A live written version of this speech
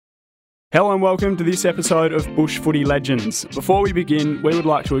Hello and welcome to this episode of Bush Footy Legends. Before we begin, we would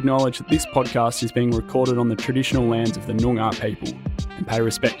like to acknowledge that this podcast is being recorded on the traditional lands of the Noongar people and pay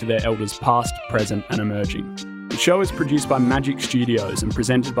respect to their elders past, present and emerging. The show is produced by Magic Studios and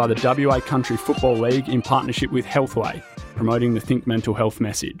presented by the WA Country Football League in partnership with Healthway, promoting the Think Mental Health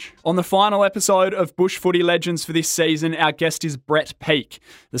message. On the final episode of Bush Footy Legends for this season, our guest is Brett Peake,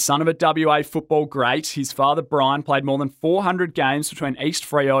 the son of a WA football great. His father, Brian, played more than 400 games between East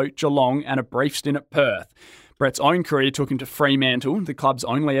Freo, Geelong and a brief stint at Perth. Brett's own career took him to Fremantle, the club's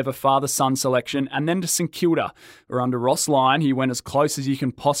only ever father-son selection, and then to St Kilda, where under Ross Lyon he went as close as you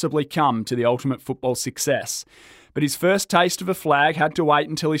can possibly come to the ultimate football success. But his first taste of a flag had to wait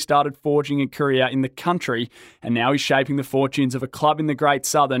until he started forging a career in the country, and now he's shaping the fortunes of a club in the Great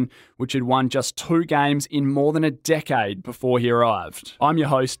Southern, which had won just 2 games in more than a decade before he arrived. I'm your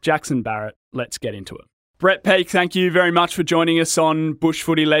host, Jackson Barrett. Let's get into it. Brett Peake, thank you very much for joining us on Bush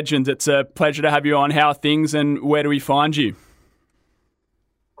Footy Legends. It's a pleasure to have you on. How are things and where do we find you?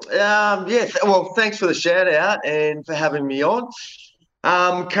 Well, thanks for the shout out and for having me on.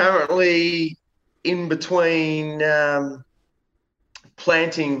 Currently in between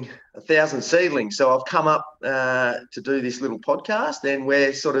planting 1,000 seedlings. So I've come up to do this little podcast, and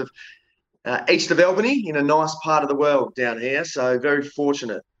we're sort of east of Albany in a nice part of the world down here. So very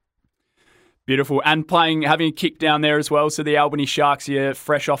fortunate. Beautiful. And having a kick down there as well. So the Albany Sharks, you're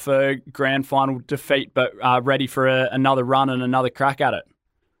fresh off a grand final defeat, but ready for another run and another crack at it.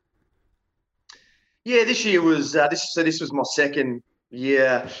 Yeah, this year was this was my second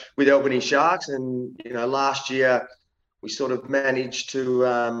year with Albany Sharks, and last year we sort of managed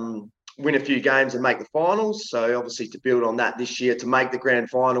to win a few games and make the finals. So obviously to build on that this year to make the grand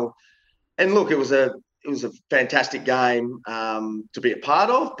final, and look, it was a fantastic game to be a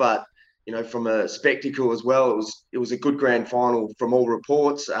part of, but from a spectacle as well, it was a good grand final from all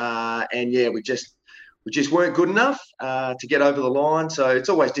reports. We just weren't good enough to get over the line. So it's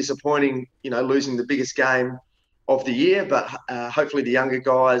always disappointing, losing the biggest game of the year. But hopefully the younger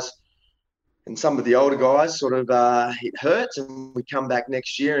guys and some of the older guys sort of it hurts, and we come back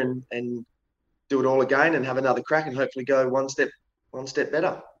next year and do it all again and have another crack and hopefully go one step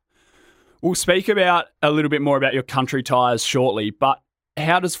better. We'll speak about a little bit more about your country ties shortly, but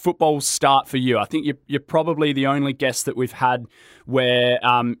how does football start for you? I think you're probably the only guest that we've had where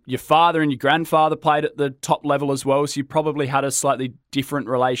your father and your grandfather played at the top level as well, so you probably had a slightly different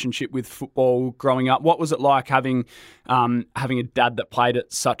relationship with football growing up. What was it like having a dad that played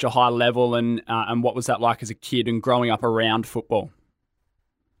at such a high level, and what was that like as a kid and growing up around football?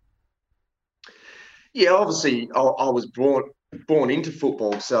 Yeah, obviously I was born into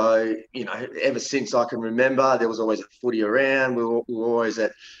football, so ever since I can remember, there was always a footy around. We were always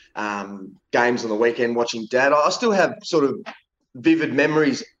at games on the weekend watching Dad. I still have sort of vivid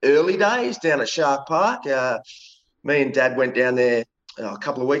memories early days down at Shark Park. Me and Dad went down there a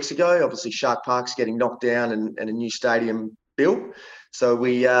couple of weeks ago. Obviously Shark Park's getting knocked down and a new stadium built, so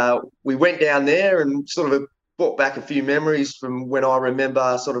we went down there and sort of brought back a few memories from when I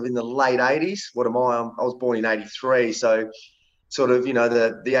remember sort of in the late 80s. What am I? I was born in 83, so sort of,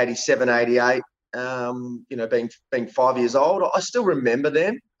 the 87, 88, being 5 years old. I still remember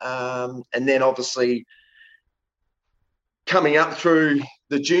them. And then obviously coming up through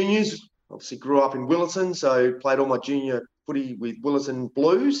the juniors, obviously grew up in Willetton, so played all my junior footy with Willetton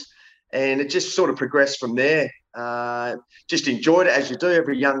Blues, and it just sort of progressed from there. Just enjoyed it, as you do.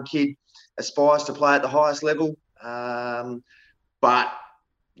 Every young kid aspires to play at the highest level. But,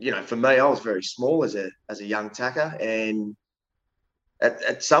 for me, I was very small as a young tacker, and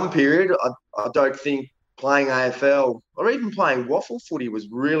at some period, I don't think playing AFL or even playing waffle footy was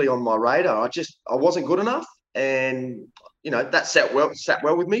really on my radar. I wasn't good enough, and that sat well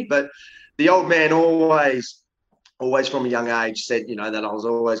with me. But the old man always from a young age said that I was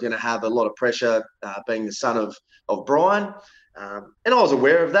always going to have a lot of pressure, being the son of Brian, and I was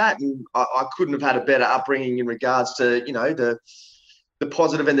aware of that, and I couldn't have had a better upbringing in regards to the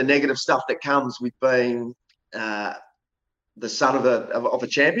positive and the negative stuff that comes with being the son of a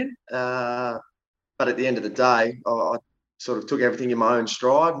champion, but at the end of the day, I sort of took everything in my own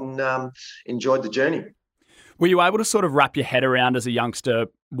stride and enjoyed the journey. Were you able to sort of wrap your head around as a youngster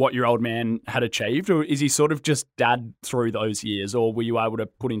what your old man had achieved, or is he sort of just dad through those years, or were you able to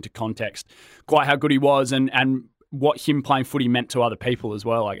put into context quite how good he was and what him playing footy meant to other people as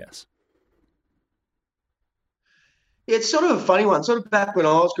well, I guess? Yeah, it's sort of a funny one. Sort of back when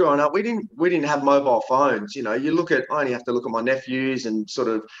I was growing up, we didn't have mobile phones. I only have to look at my nephews and sort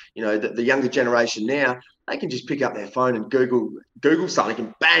of, the younger generation now, they can just pick up their phone and Google something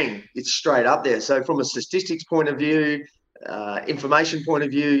and bang, it's straight up there. So from a statistics point of view, information point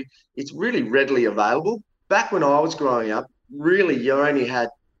of view, it's really readily available. Back when I was growing up, really you only had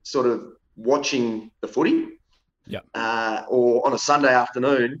sort of watching the footy, or on a Sunday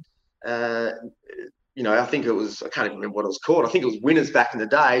afternoon. I think it was, I can't even remember what it was called. I think it was Winners back in the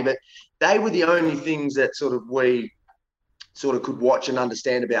day, but they were the only things that we could watch and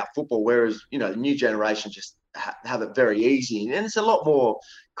understand about football, whereas, the new generation just have it very easy. And it's a lot more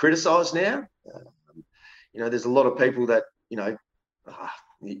criticised now. There's a lot of people that,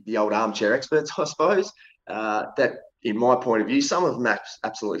 the old armchair experts, I suppose, that, in my point of view, some of them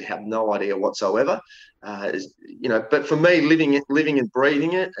absolutely have no idea whatsoever. But for me, living and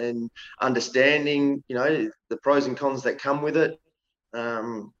breathing it and understanding, the pros and cons that come with it,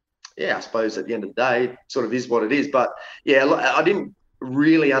 I suppose at the end of the day, it sort of is what it is. But yeah, I didn't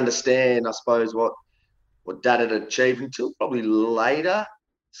really understand, I suppose, what Dad had achieved until probably later,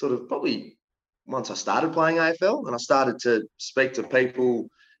 probably once I started playing AFL and I started to speak to people,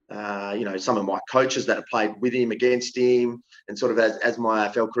 some of my coaches that have played with him, against him, and sort of as my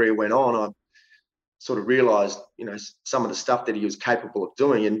AFL career went on, I sort of realised, some of the stuff that he was capable of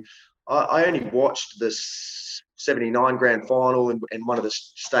doing. And I only watched this 79 grand final and one of the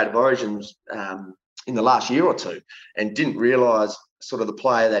State of Origins in the last year or two, and didn't realise sort of the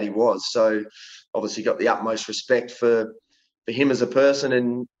player that he was. So obviously got the utmost respect for him as a person,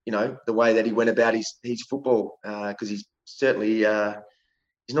 and the way that he went about his football, because he's certainly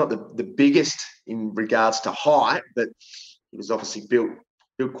he's not the biggest in regards to height, but he was obviously built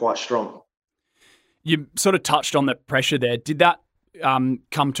quite strong. You sort of touched on the pressure there. Did that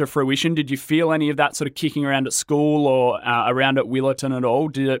come to fruition? Did you feel any of that sort of kicking around at school or around at Willetton at all?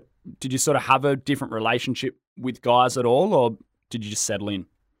 Did you sort of have a different relationship with guys at all, or did you just settle in?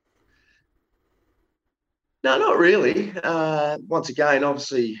 No, not really. Once again,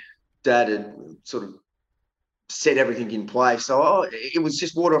 obviously, Dad had sort of set everything in place. So it was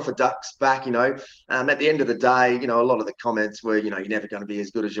just water off a duck's back, At the end of the day, a lot of the comments were, you're never going to be as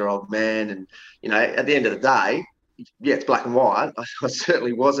good as your old man. And, at the end of the day, yeah, it's black and white. I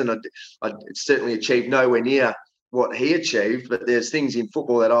certainly wasn't. I certainly achieved nowhere near what he achieved, but there's things in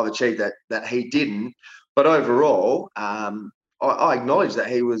football that I've achieved that he didn't. But overall, I acknowledge that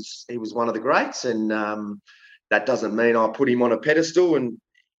he was one of the greats, and that doesn't mean I put him on a pedestal, and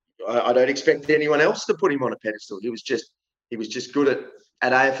I don't expect anyone else to put him on a pedestal. He was just good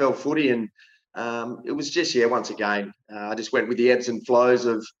at AFL footy, and it was just, once again, I just went with the ebbs and flows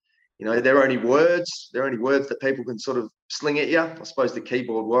of, there are only words that people can sort of sling at you. I suppose the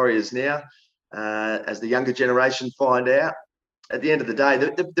keyboard warriors now, as the younger generation find out. At the end of the day,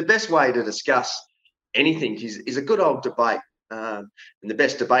 the best way to discuss anything is a good old debate. And the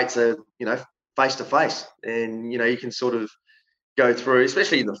best debates are, face to face. And, you can sort of go through,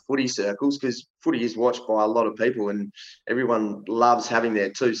 especially in the footy circles, because footy is watched by a lot of people and everyone loves having their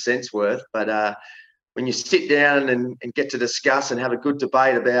 2 cents worth. But when you sit down and get to discuss and have a good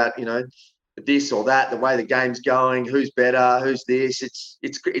debate about, this or that, the way the game's going, who's better, who's this,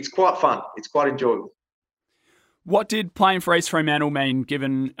 it's quite fun. It's quite enjoyable. What did playing for East Fremantle mean,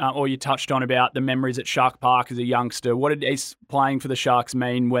 given, or you touched on about the memories at Shark Park as a youngster? What did East playing for the Sharks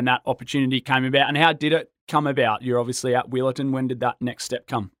mean when that opportunity came about, and how did it come about? You're obviously at Willetton. When did that next step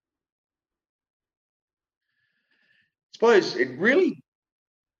come? I suppose it really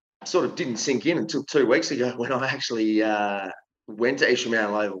sort of didn't sink in until 2 weeks ago when I actually went to East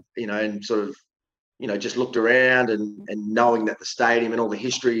Fremantle, and sort of, just looked around and knowing that the stadium and all the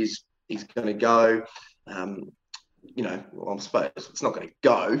history is going to go. I suppose it's not going to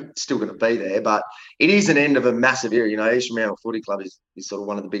go. It's still going to be there, but it is an end of a massive era. East Fremantle Footy Club is sort of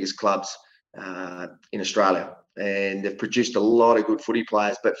one of the biggest clubs in Australia, and they've produced a lot of good footy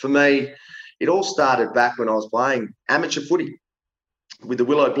players. But for me, it all started back when I was playing amateur footy with the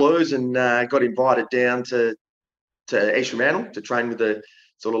Willow Blues, and got invited down to East Fremantle to train with the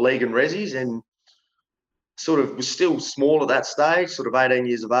sort of league and resis, and sort of was still small at that stage, sort of 18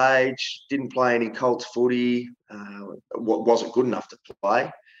 years of age, didn't play any Colts footy, wasn't good enough to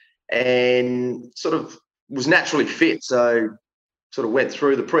play, and sort of was naturally fit. So sort of went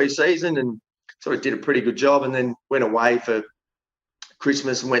through the pre-season and sort of did a pretty good job, and then went away for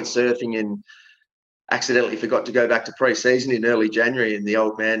Christmas and went surfing, and accidentally forgot to go back to pre-season in early January, and the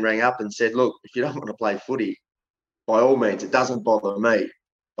old man rang up and said, look, if you don't want to play footy, by all means, it doesn't bother me,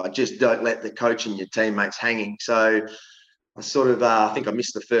 but just don't let the coach and your teammates hanging. So I sort of, I think I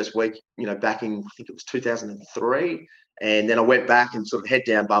missed the first week, back in, I think it was 2003. And then I went back and sort of head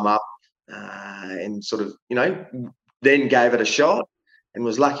down, bum up, and sort of, then gave it a shot, and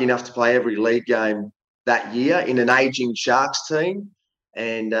was lucky enough to play every league game that year in an aging Sharks team.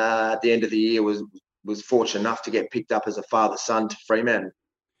 And at the end of the year was was fortunate enough to get picked up as a father-son to Fremantle.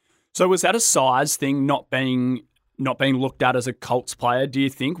 So was that a size thing, not being looked at as a Colts player, do you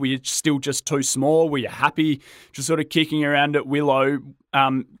think? Were you still just too small? Were you happy just sort of kicking around at Willow?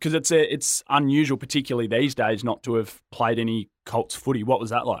 Because it's unusual, particularly these days, not to have played any Colts footy. What was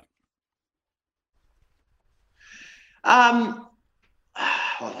that like?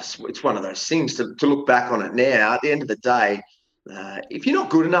 It's one of those things to look back on it now. At the end of the day, if you're not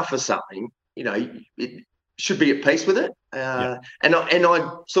good enough for something, it should be at peace with it. And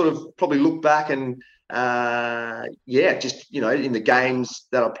I sort of probably look back and just in the games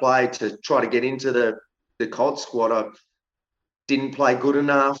that I played to try to get into the Colts squad, I didn't play good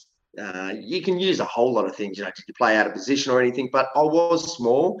enough. You can use a whole lot of things, did you play out of position or anything? But I was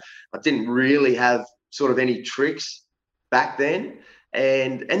small. I didn't really have sort of any tricks back then,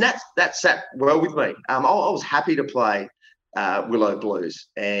 and that sat well with me. I was happy to play Willow Blues,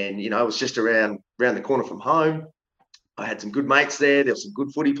 and it was just around the corner from home. I had some good mates there. There were some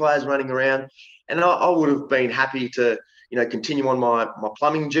good footy players running around, and I would have been happy to continue on my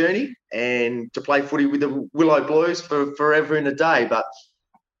plumbing journey and to play footy with the Willow Blues for forever and a day. But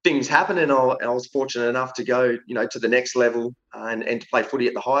things happen, and I was fortunate enough to go to the next level and to play footy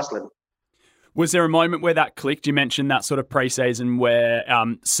at the highest level. Was there a moment where that clicked? You mentioned that sort of pre-season where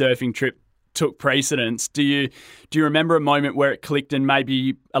surfing trip took precedence. Do you remember a moment where it clicked and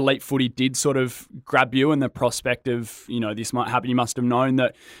maybe elite footy did sort of grab you and the prospect of, this might happen? You must have known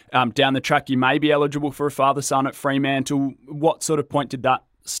that down the track you may be eligible for a father-son at Fremantle. What sort of point did that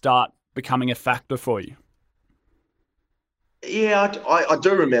start becoming a factor for you? Yeah, I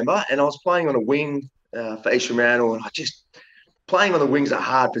do remember, and I was playing on a wing for East Fremantle, and playing on the wing's a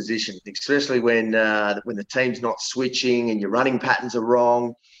hard position, especially when the team's not switching and your running patterns are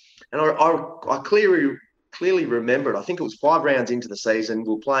wrong. And I clearly remember it. I think it was 5 rounds into the season. We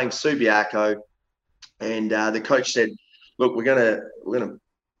were playing Subiaco, and the coach said, "Look, we're gonna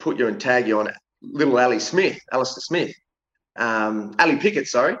put you and tag you on little Alistair Smith, Ali Pickett,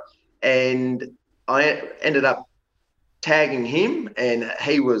 sorry." And I ended up tagging him, and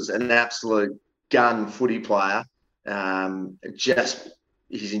he was an absolute gun footy player. Just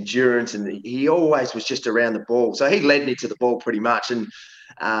his endurance, and he always was just around the ball. So he led me to the ball pretty much. And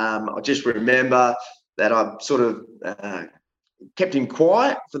I just remember that I sort of kept him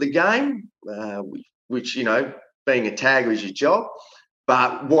quiet for the game, which, being a tagger is your job.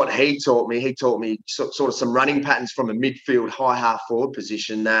 But what he taught me sort of some running patterns from a midfield high half forward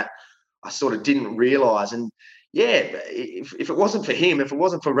position that I sort of didn't realise. And yeah, if it wasn't for him, if it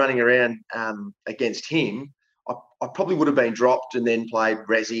wasn't for running around against him, I probably would have been dropped and then played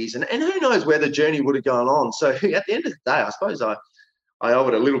resis, and who knows where the journey would have gone on. So at the end of the day, I suppose I owe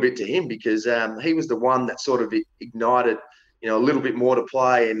it a little bit to him, because he was the one that sort of ignited, a little bit more to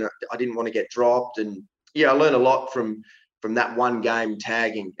play, and I didn't want to get dropped. And I learned a lot from that one game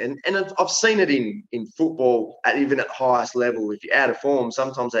tagging, and I've seen it in football even at the highest level. If you're out of form,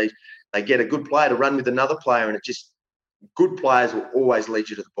 sometimes they get a good player to run with another player, and good players will always lead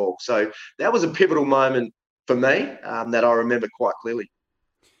you to the ball. So that was a pivotal moment for me that I remember quite clearly.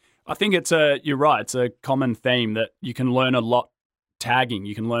 I think you're right. It's a common theme that you can learn a lot tagging.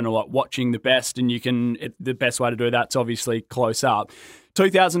 You can learn a lot watching the best, and the best way to do that's obviously close up.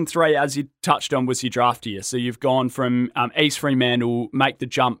 2003, as you touched on, was your draft year. So you've gone from East Fremantle, make the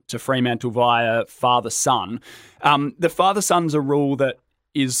jump to Fremantle via father-son. The father-son's a rule that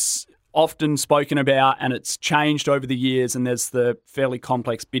is often spoken about, and it's changed over the years, and there's the fairly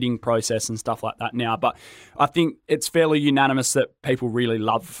complex bidding process and stuff like that now. But I think it's fairly unanimous that people really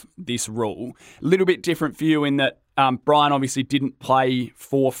love this rule. A little bit different for you in that Brian obviously didn't play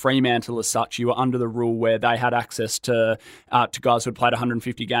for Fremantle as such. You were under the rule where they had access to guys who had played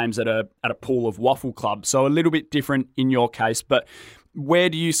 150 games at a pool of waffle clubs. So a little bit different in your case, but where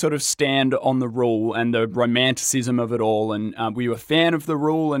do you sort of stand on the rule and the romanticism of it all? And were you a fan of the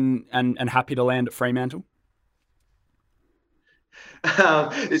rule and happy to land at Fremantle?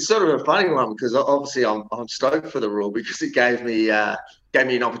 It's sort of a funny one, because obviously I'm stoked for the rule, because it gave me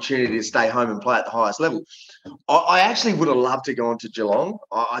an opportunity to stay home and play at the highest level. I actually would have loved to go on to Geelong.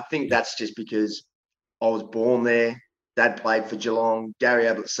 I think that's just because I was born there. Dad played for Geelong. Gary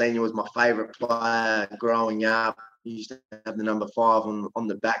Ablett Senior was my favourite player growing up. He used to have the number 5 on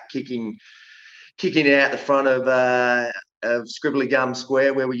the back, kicking out the front of Scribbly Gum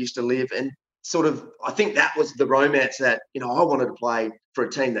Square where we used to live. And sort of, I think that was the romance that, I wanted to play for a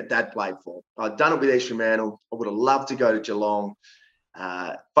team that Dad played for. I'd done it with East Fremantle. I would have loved to go to Geelong.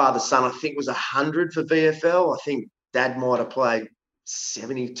 Father-son, I think, was 100 for VFL. I think Dad might have played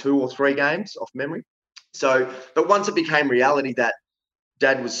 72 or 3 games off memory. So, but once it became reality that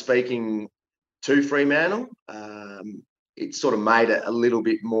Dad was speaking to Fremantle, it sort of made it a little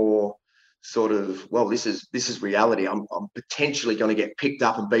bit more sort of, well, this is reality. I'm potentially going to get picked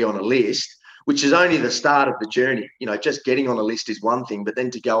up and be on a list, which is only the start of the journey. You know, just getting on a list is one thing, but then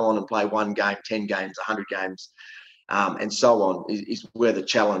to go on and play 1 game, 10 games, 100 games, and so on is where the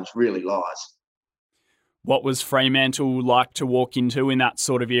challenge really lies. What was Fremantle like to walk into in that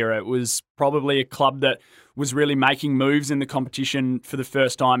sort of era? It was probably a club that was really making moves in the competition for the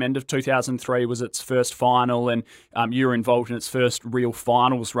first time. End of 2003 was its first final, and you were involved in its first real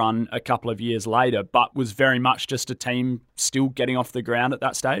finals run a couple of years later, but was very much just a team still getting off the ground at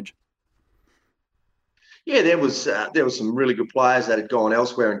that stage. Yeah, there was some really good players that had gone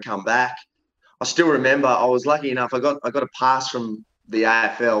elsewhere and come back. I still remember I was lucky enough. I got a pass from the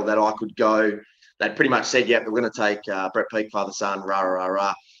AFL that I could go. They pretty much said, "Yeah, we're going to take Brett Peake, father son, rah rah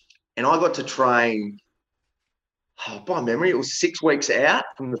rah," and I got to train. By memory, it was 6 weeks out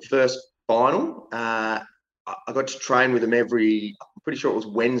from the first final. I got to train with them I'm pretty sure it was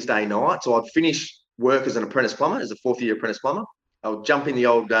Wednesday night. So I'd finish work as an apprentice plumber, as a 4th-year apprentice plumber. I would jump in the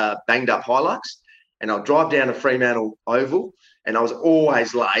old banged up Hilux, and I'd drive down to Fremantle Oval, and I was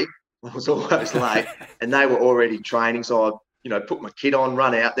always late. And they were already training. So I'd, put my kit on,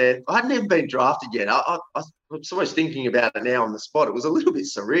 run out there. I hadn't even been drafted yet. I was always thinking about it now on the spot. It was a little bit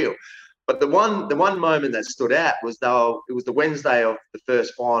surreal. But the one moment that stood out was it was the Wednesday of the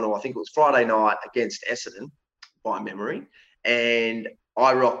first final. I think it was Friday night against Essendon, by memory. And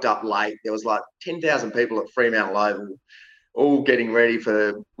I rocked up late. There was like 10,000 people at Fremantle Oval, all getting ready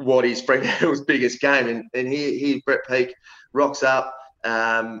for what is Fremantle's biggest game. And here Brett Peake rocks up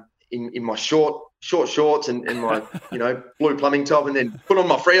in my short shorts and my blue plumbing top, and then put on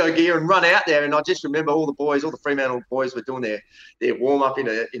my Freo gear and run out there. And I just remember all the Fremantle boys were doing their warm up in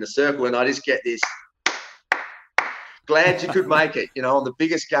a circle, and I just get this glad you could make it, on the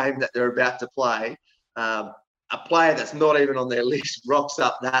biggest game that they're about to play. A player that's not even on their list rocks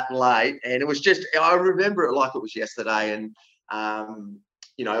up that late, and it was just, I remember it like it was yesterday. And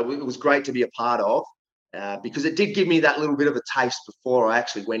it was great to be a part of. Because it did give me that little bit of a taste before I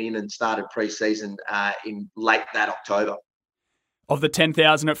actually went in and started pre-season in late that October. Of the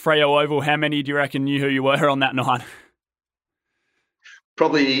 10,000 at Freo Oval, how many do you reckon knew who you were on that night?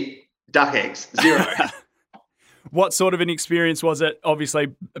 Probably duck eggs, 0. What sort of an experience was it? Obviously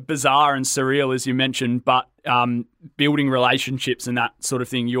bizarre and surreal, as you mentioned, but building relationships and that sort of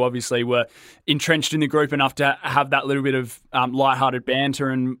thing. You obviously were entrenched in the group enough to have that little bit of lighthearted banter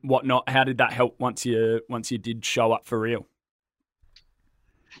and whatnot. How did that help once you did show up for real?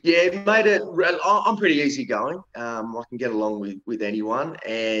 Yeah, it made it. I'm pretty easygoing. I can get along with anyone,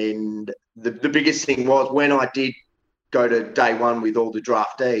 and the biggest thing was when I did go to day one with all the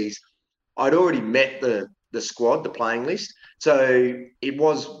draftees, I'd already met the squad, the playing list. So it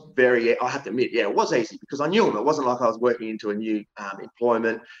was I have to admit, it was easy because I knew them. It wasn't like I was working into a new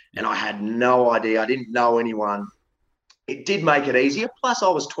employment and I had no idea. I didn't know anyone. It did make it easier. Plus I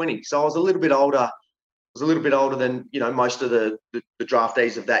was 20, so I was a little bit older. I was a little bit older than, most of the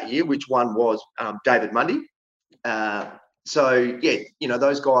draftees of that year, which one was David Mundy. Those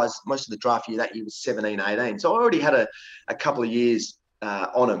guys, most of the draft year that year was 17, 18. So I already had a couple of years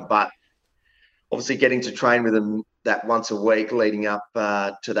on them, but obviously getting to train with them that once a week leading up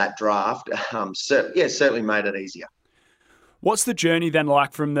to that draft, certainly made it easier. What's the journey then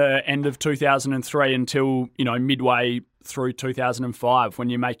like from the end of 2003 until, midway through 2005 when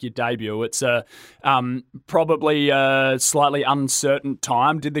you make your debut? It's probably a slightly uncertain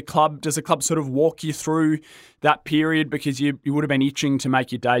time. Does the club sort of walk you through that period? Because you would have been itching to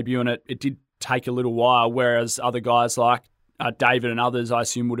make your debut and it did take a little while, whereas other guys like David and others, I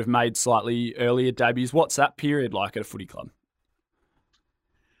assume, would have made slightly earlier debuts. What's that period like at a footy club?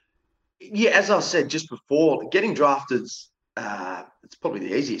 Yeah, as I said just before, getting drafted, it's probably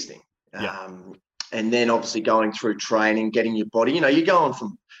the easiest thing. Yeah. And then obviously going through training, getting your body, you're going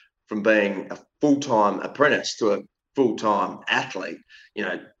from being a full-time apprentice to a full-time athlete,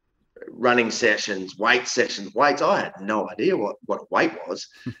 running sessions, weights. I had no idea what a weight was.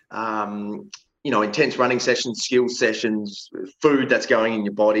 Intense running sessions, skills sessions, food that's going in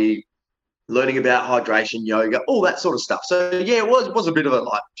your body, learning about hydration, yoga, all that sort of stuff. So, it was a bit of a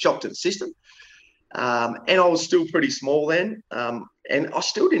shock to the system. And I was still pretty small then. And I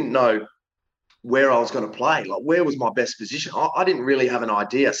still didn't know where I was going to play, where was my best position. I didn't really have an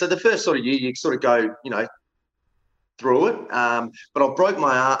idea. So the first sort of year, you sort of go, through it. But I broke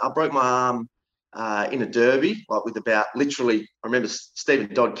my arm in a derby, with about literally, I remember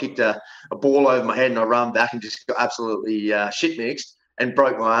Stephen Dodd kicked a ball over my head and I ran back and just got absolutely shit mixed and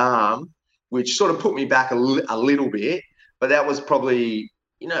broke my arm, which sort of put me back a little bit. But that was probably,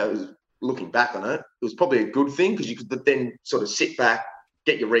 looking back on it, it was probably a good thing because you could then sort of sit back,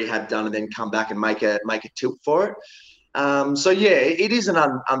 get your rehab done, and then come back and make a tilt for it. So yeah, it is an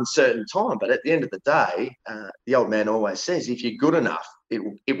uncertain time, but at the end of the day, the old man always says, if you're good enough,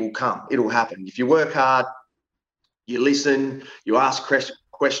 it will come, it'll happen. If you work hard, you listen, you ask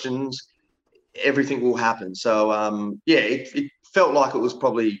questions, everything will happen. So yeah, it felt like it was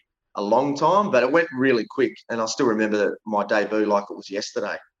probably a long time, but it went really quick, and I still remember my debut like it was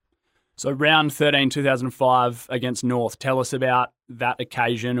yesterday. So round 13, 2005 against North. Tell us about that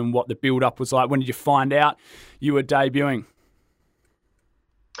occasion and what the build-up was like. When did you find out you were debuting?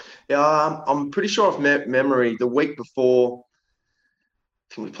 Yeah, I'm pretty sure of memory. The week before,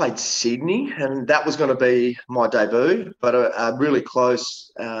 I think we played Sydney, and that was going to be my debut. But a really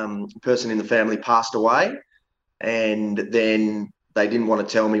close person in the family passed away, and then they didn't want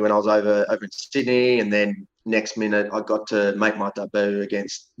to tell me when I was over in Sydney, and then next minute I got to make my debut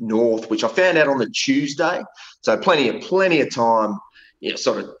against North, which I found out on the Tuesday. So plenty of time,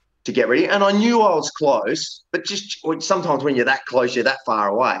 sort of to get ready. And I knew I was close, but just sometimes when you're that close, you're that far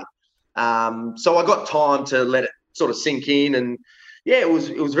away. So I got time to let it sort of sink in, and yeah, it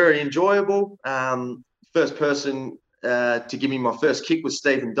was very enjoyable. First person to give me my first kick was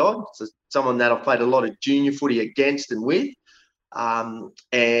Stephen Dodd, so someone that I've played a lot of junior footy against and with.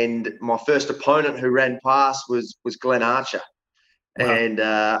 And my first opponent who ran past was Glenn Archer. Wow. And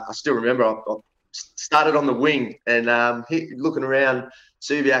I still remember I started on the wing and looking around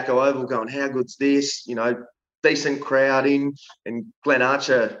Subiaco Oval going, how good's this? Decent crowd in, and Glenn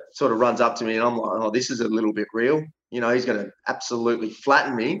Archer sort of runs up to me and I'm like, oh, this is a little bit real. He's going to absolutely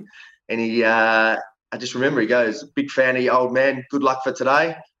flatten me. And I just remember he goes, big fan of you, old man. Good luck for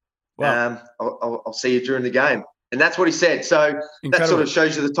today. Wow. I'll see you during the game. And that's what he said. So Incredible. That sort of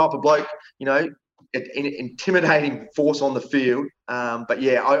shows you the type of bloke, intimidating force on the field. But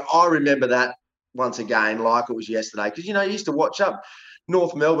yeah, I remember that once again, like it was yesterday. Because, you used to watch up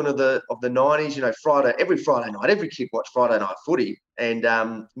North Melbourne of the 90s, every Friday night, every kid watched Friday night footy. And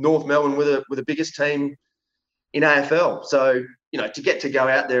North Melbourne were the biggest team in AFL. So, to get to go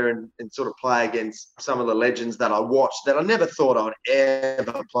out there and sort of play against some of the legends that I watched that I never thought I'd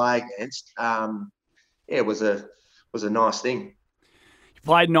ever play against, it was a nice thing. You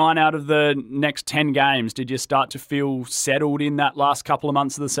played 9 out of the next 10 games. Did you start to feel settled in that last couple of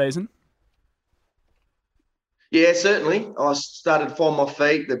months of the season? Yeah, certainly. I started to find my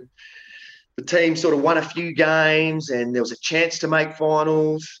feet. The team sort of won a few games and there was a chance to make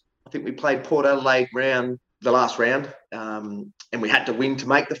finals. I think we played Port Adelaide the last round, and we had to win to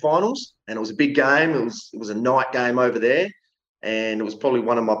make the finals. And it was a big game. It was a night game over there, and it was probably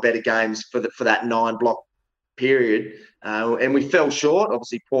one of my better games for that 9-block period. And we fell short.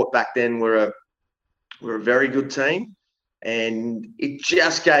 Obviously, Port back then were a very good team, and it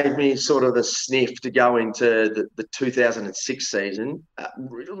just gave me sort of a sniff to go into the 2006 season,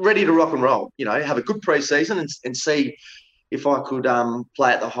 ready to rock and roll. Have a good pre-season and see if I could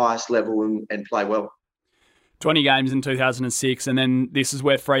play at the highest level and play well. 20 games in 2006, and then this is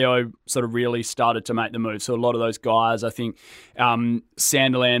where Freo sort of really started to make the move. So a lot of those guys, I think,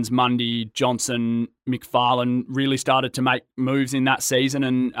 Sandilands, Mundy, Johnson, McFarlane really started to make moves in that season,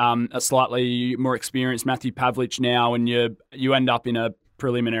 and a slightly more experienced Matthew Pavlich now, and you end up in a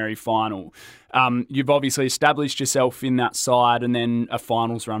preliminary final. You've obviously established yourself in that side, and then a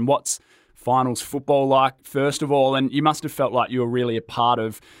finals run. What's finals football like, first of all? And you must have felt like you were really a part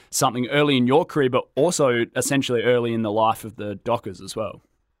of something early in your career, but also essentially early in the life of the Dockers as well.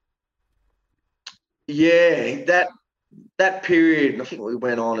 Yeah, that period, I think we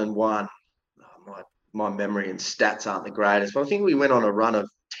went on and won. My memory and stats aren't the greatest, but I think we went on a run of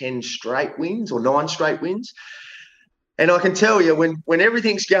 10 straight wins or 9 straight wins. And I can tell you, when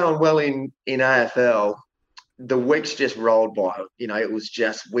everything's going well in AFL, the weeks just rolled by. It was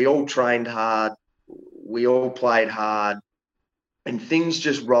just, we all trained hard, we all played hard, and things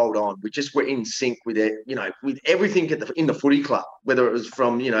just rolled on. We just were in sync with it, with everything in the footy club, whether it was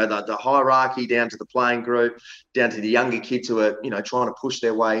from, the hierarchy down to the playing group, down to the younger kids who are, trying to push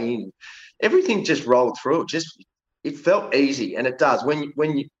their way in. Everything just rolled through. It felt easy, and it does. When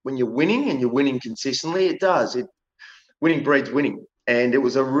you're winning and you're winning consistently, it does. Winning breeds winning. And it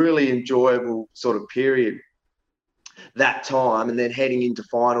was a really enjoyable sort of period that time. And then heading into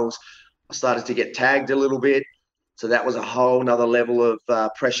finals, I started to get tagged a little bit. So that was a whole nother level of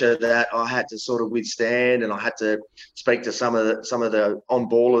pressure that I had to sort of withstand. And I had to speak to some of the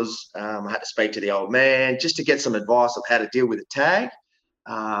on-ballers. I had to speak to the old man just to get some advice of how to deal with a tag.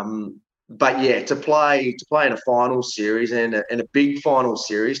 But yeah, to play in a final series and a big final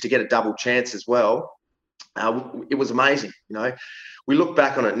series, to get a double chance as well, it was amazing. we look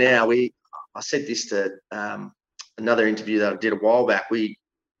back on it now. I said this to another interview that I did a while back.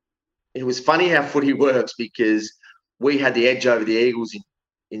 It was funny how footy works, because we had the edge over the Eagles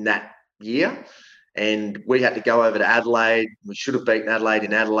in that year, and we had to go over to Adelaide. We should have beaten Adelaide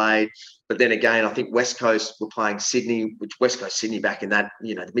in Adelaide. But then again, I think West Coast were playing Sydney, which West Coast Sydney back in that,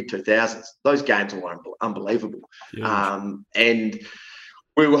 the mid-2000s. Those games were unbelievable. Yeah. And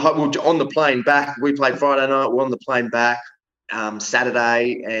we were on the plane back. We played Friday night. We're on the plane back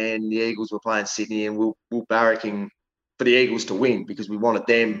Saturday, and the Eagles were playing Sydney, and we were barracking for the Eagles to win because we wanted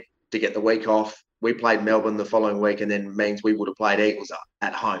them to get the week off. We played Melbourne the following week, and then means we would have played Eagles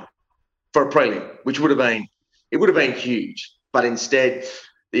at home for a prelim, which would have been huge. But instead,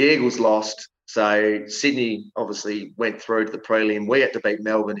 the Eagles lost. So Sydney obviously went through to the prelim. We had to beat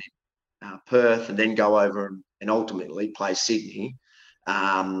Melbourne in Perth, and then go over and ultimately play Sydney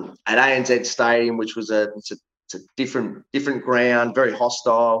at ANZ Stadium, which was it's a different ground, very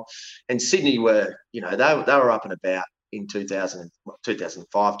hostile. And Sydney were, they were up and about in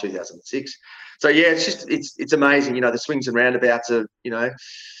 2005, 2006. So yeah, it's amazing. The swings and roundabouts of,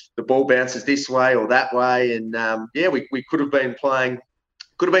 the ball bounces this way or that way. And we could have been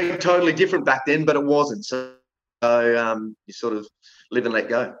totally different back then, but it wasn't. So you sort of live and let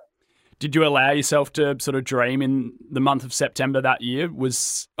go. Did you allow yourself to sort of dream in the month of September that year?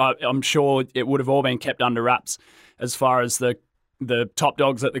 I'm sure it would have all been kept under wraps as far as the top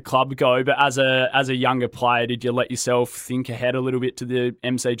dogs at the club go, but as a younger player, did you let yourself think ahead a little bit to the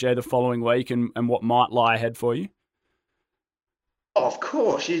MCG the following week and what might lie ahead for you? Oh, of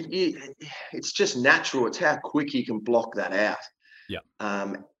course. It's just natural. It's how quick you can block that out. Yeah.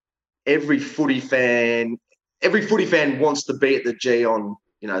 Every footy fan wants to be at the G on,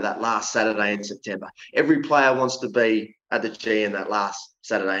 that last Saturday in September. Every player wants to be at the G in that last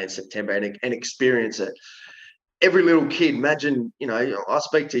Saturday in September and experience it. Every little kid, imagine, I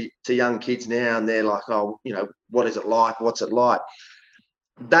speak to young kids now, and they're like, oh, what is it like? What's it like?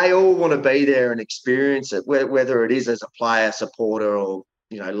 They all want to be there and experience it, whether it is as a player, supporter, or,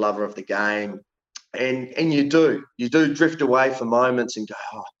 lover of the game. And you do drift away for moments and go,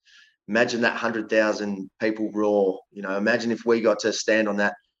 oh, imagine that 100,000 people roar. Imagine if we got to stand on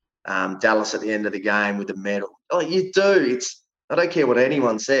that Dallas at the end of the game with the medal. Oh, you do. I don't care what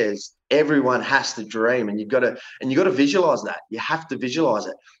anyone says. Everyone has to dream, and you've got to visualize that. You have to visualize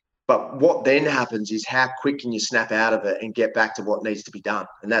it. But what then happens is how quick can you snap out of it and get back to what needs to be done?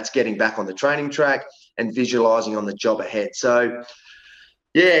 And that's getting back on the training track and visualizing on the job ahead. So,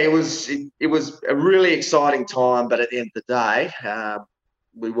 yeah, it was a really exciting time. But at the end of the day,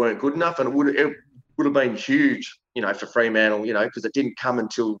 we weren't good enough, and it would have been huge, for Fremantle, because it didn't come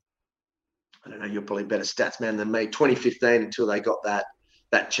until, I don't know, you're probably a better stats man than me, 2015, until they got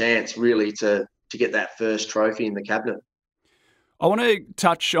that chance really to get that first trophy in the cabinet. I want to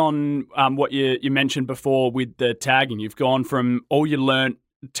touch on what you mentioned before with the tagging. You've gone from all you learnt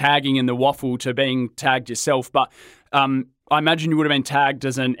tagging in the waffle to being tagged yourself, but I imagine you would have been tagged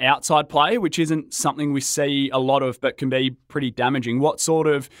as an outside player, which isn't something we see a lot of, but can be pretty damaging. What sort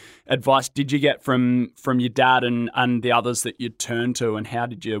of advice did you get from your dad and the others that you turned to, and how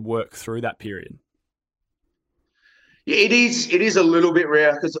did you work through that period? Yeah, it is a little bit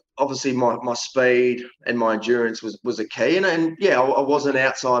rare, because obviously my speed and my endurance was a key. And yeah, I was an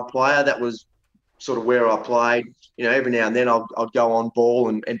outside player. That was sort of where I played. Every now and then I'd go on ball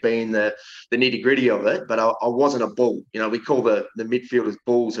and be in the nitty-gritty of it, but I wasn't a bull. We call the midfielders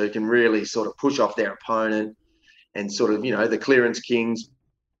bulls, who can really sort of push off their opponent and sort of, the clearance kings.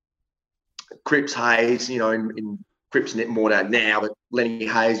 Cripps Hayes, in Cripps more now, but Lenny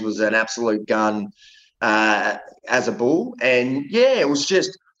Hayes was an absolute gun as a bull. And yeah, it was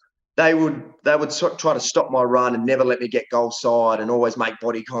just they would try to stop my run and never let me get goal side and always make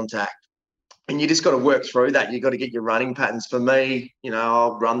body contact. And you just got to work through that. You've got to get your running patterns. For me,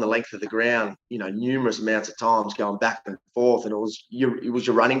 I'll run the length of the ground, numerous amounts of times, going back and forth. And it was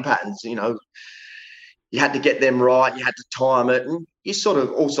your running patterns, you had to get them right. You had to time it. And you're sort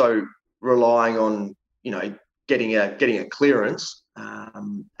of also relying on, getting a clearance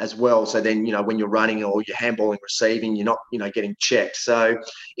as well. So then, when you're running or you're handballing, receiving, you're not, getting checked. So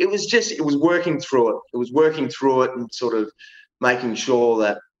it was working through it. It was working through it and sort of making sure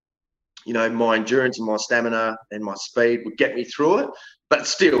that, my endurance and my stamina and my speed would get me through it. But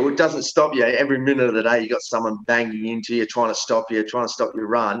still, it doesn't stop you. Every minute of the day, you got someone banging into you, trying to stop your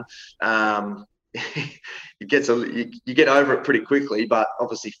run. You get over it pretty quickly. But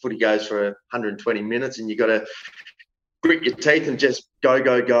obviously, footy goes for 120 minutes, and you got to grit your teeth and just go,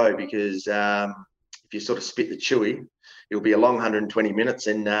 because if you sort of spit the chewy, it'll be a long 120 minutes,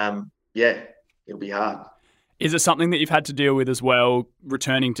 and it'll be hard. Is it something that you've had to deal with as well,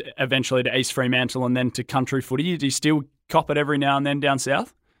 returning to eventually to East Fremantle and then to country footy? Do you still cop it every now and then down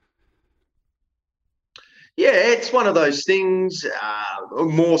south? Yeah, it's one of those things.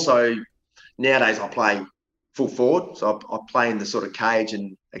 More so nowadays, I play full forward, so I play in the sort of cage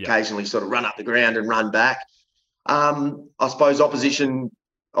and occasionally sort of run up the ground and run back. I suppose opposition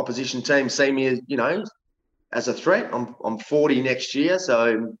teams see me as, as a threat. I'm 40 next year, so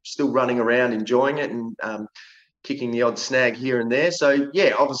I'm still running around, enjoying it, and kicking the odd snag here and there. So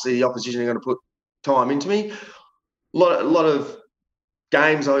yeah, obviously the opposition are going to put time into me. A lot of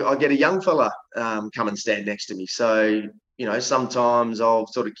games, I get a young fella come and stand next to me. So sometimes I'll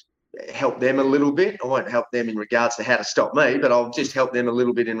sort of help them a little bit. I won't help them in regards to how to stop me, but I'll just help them a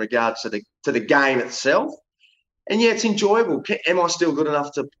little bit in regards to the game itself. And yeah, it's enjoyable. Am I still good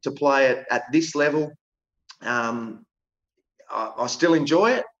enough to play at this level? I still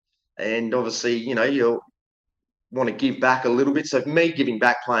enjoy it, and obviously, you'll want to give back a little bit. So for me, giving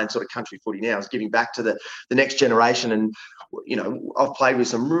back, playing sort of country footy now, is giving back to the next generation. And I've played with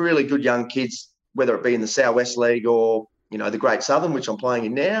some really good young kids, whether it be in the South West League or the Great Southern, which I'm playing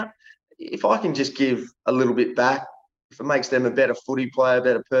in now. If I can just give a little bit back, if it makes them a better footy player, a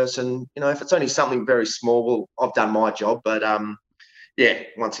better person, if it's only something very small, well, I've done my job. But yeah,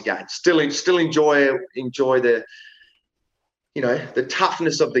 once again, still enjoy the the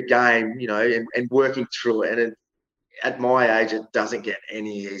toughness of the game, and working through it. And at my age, it doesn't get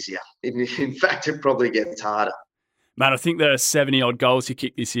any easier. In fact, it probably gets harder. Man, I think the 70-odd goals you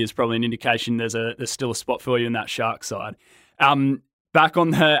kicked this year is probably an indication there's still a spot for you in that Shark side. Back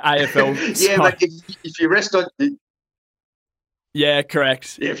on the AFL yeah, side. But if you rest on... Yeah,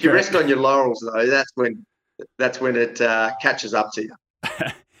 correct. Yeah, if you rest on your laurels, though, that's when it catches up to you.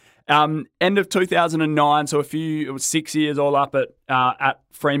 End of 2009, so it was 6 years all up at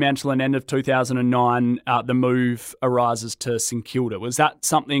Fremantle, and end of 2009, the move arises to St Kilda. Was that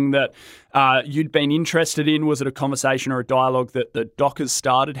something that you'd been interested in? Was it a conversation or a dialogue that the Dockers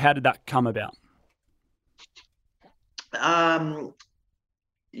started? How did that come about?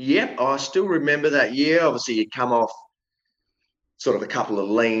 Yeah, I still remember that year. Obviously, you come off sort of a couple of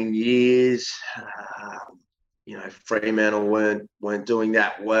lean years. Fremantle weren't doing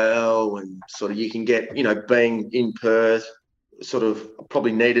that well, and sort of you can get, being in Perth, sort of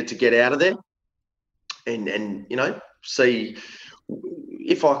probably needed to get out of there and see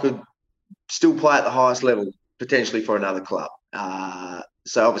if I could still play at the highest level, potentially for another club.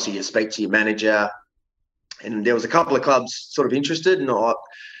 So obviously you speak to your manager, and there was a couple of clubs sort of interested, and the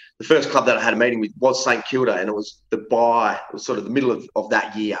first club that I had a meeting with was St Kilda, and it was sort of the middle of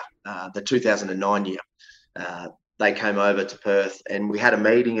that year, the 2009 year. They came over to Perth, and we had a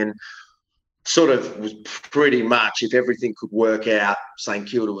meeting, and sort of was pretty much, if everything could work out, St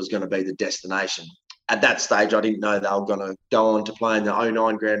Kilda was going to be the destination. At that stage, I didn't know they were going to go on to play in the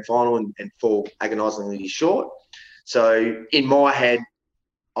 2009 grand final and fall agonisingly short. So in my head,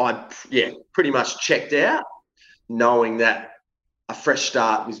 I pretty much checked out, knowing that a fresh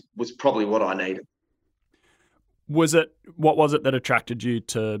start was probably what I needed. What was it that attracted you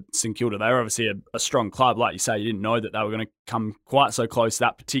to St Kilda? They were obviously a strong club. Like you say, you didn't know that they were going to come quite so close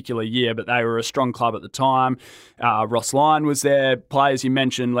that particular year, but they were a strong club at the time. Ross Lyon was there. Players you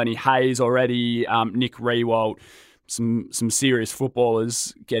mentioned, Lenny Hayes already, Nick Riewoldt, some serious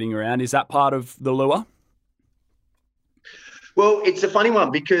footballers getting around. Is that part of the lure? Well, it's a funny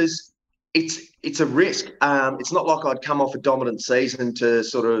one because it's a risk. It's not like I'd come off a dominant season to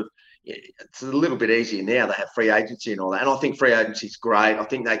sort of... It's a little bit easier now. They have free agency and all that. And I think free agency is great. I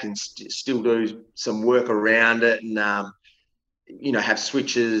think they can still do some work around it and, have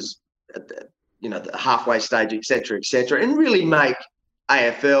switches at the halfway stage, et cetera, and really make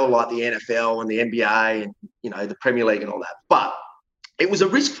AFL like the NFL and the NBA and, the Premier League and all that. But it was a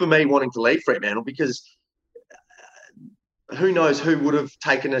risk for me wanting to leave Fremantle because who knows who would have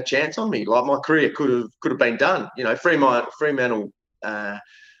taken a chance on me. Like, my career could have been done. Fremantle...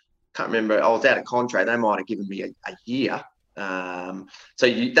 can't remember. I was out of contract. They might have given me a year.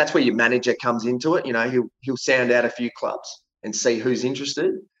 So that's where your manager comes into it. He'll sound out a few clubs and see who's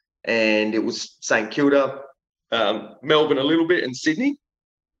interested. And it was St Kilda, Melbourne a little bit, and Sydney.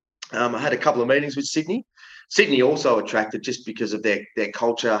 I had a couple of meetings with Sydney. Sydney also attracted just because of their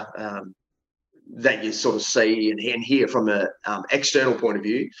culture that you sort of see and hear from an external point of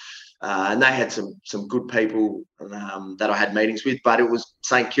view. And they had some good people that I had meetings with, but it was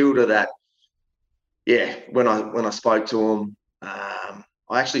St Kilda that, when I spoke to them,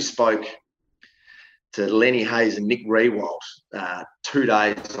 I actually spoke to Lenny Hayes and Nick Riewoldt 2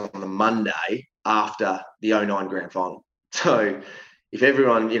 days on the Monday after the 2009 grand final. So if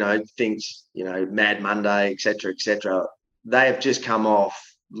everyone, thinks, Mad Monday, et cetera, they have just come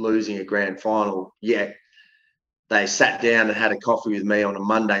off losing a grand final, yet they sat down and had a coffee with me on a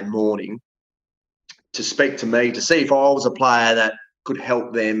Monday morning to speak to me, to see if I was a player that could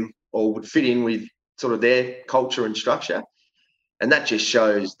help them or would fit in with sort of their culture and structure. And that just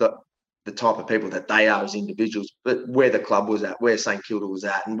shows the type of people that they are as individuals, but where the club was at, where St Kilda was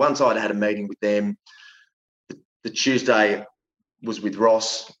at. And once I'd had a meeting with them, the Tuesday was with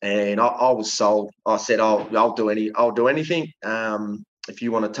Ross, and I was sold. I said, I'll do anything. If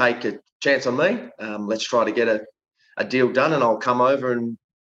you want to take a chance on me, let's try to get a deal done, and I'll come over and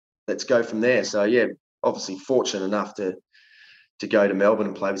let's go from there. So yeah, obviously fortunate enough to go to Melbourne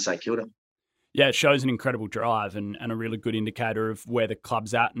and play with St Kilda. Yeah, it shows an incredible drive and a really good indicator of where the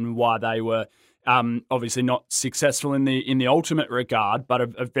club's at and why they were obviously not successful in the ultimate regard, but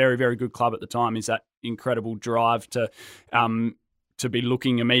a very, very good club at the time. Is that incredible drive to be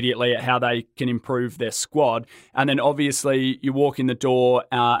looking immediately at how they can improve their squad. And then obviously you walk in the door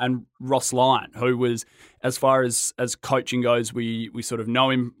and Ross Lyon, who was, as far as coaching goes, we sort of know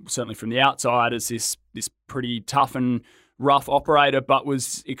him certainly from the outside as this pretty tough and rough operator, but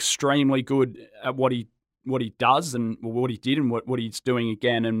was extremely good at what he does and what he did and what he's doing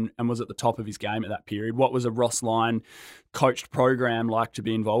again, and was at the top of his game at that period. What was a Ross Lyon coached program like to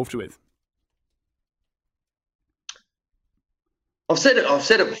be involved with? I've said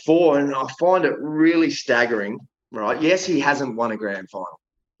it before, and I find it really staggering. Right? Yes, he hasn't won a grand final.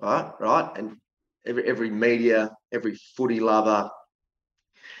 Right, and every media, every footy lover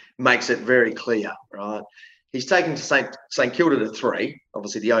makes it very clear. Right. He's taken to St Kilda to 3,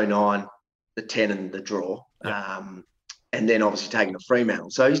 obviously the 09, the 10 and the draw, and then obviously taking a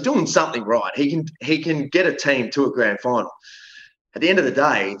Fremantle. So he's doing something right. He can get a team to a grand final. At the end of the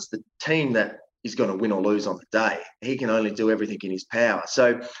day, it's the team that is going to win or lose on the day. He can only do everything in his power.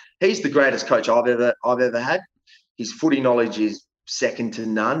 So he's the greatest coach I've ever had. His footy knowledge is second to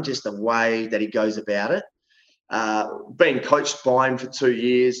none, just the way that he goes about it. Being coached by him for 2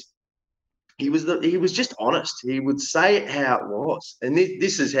 years, he was just honest. He would say it how it was. And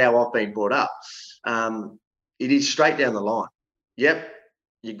this is how I've been brought up. It is straight down the line. Yep,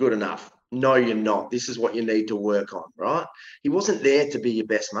 you're good enough. No, you're not. This is what you need to work on, right? He wasn't there to be your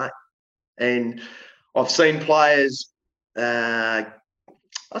best mate. And I've seen players, I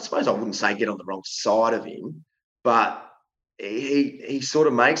suppose I wouldn't say get on the wrong side of him, but he sort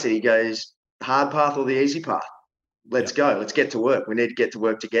of makes it. He goes, hard path or the easy path. Let's go. Let's get to work. We need to get to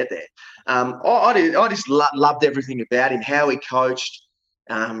work to get there. I just loved everything about him, how he coached,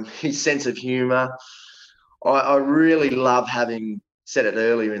 his sense of humour. I really love having, said it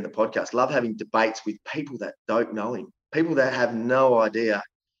earlier in the podcast, love having debates with people that don't know him, people that have no idea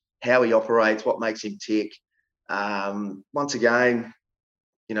how he operates, what makes him tick. Once again,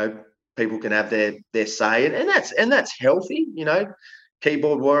 people can have their say, and that's healthy.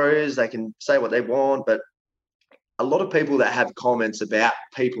 Keyboard warriors, they can say what they want, but a lot of people that have comments about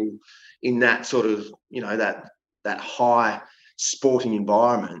people in that sort of, that high sporting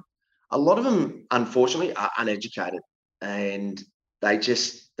environment, a lot of them, unfortunately, are uneducated, and they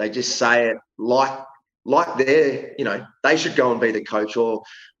just say it like they're, they should go and be the coach, or,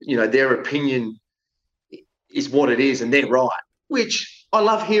 their opinion is what it is and they're right, which I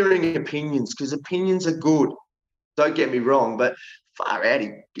love hearing opinions, because opinions are good. Don't get me wrong, but far out,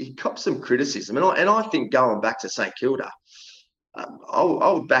 he copped some criticism. And I think going back to St Kilda,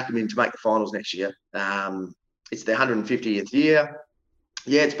 I would back him in to make the finals next year. It's their 150th year.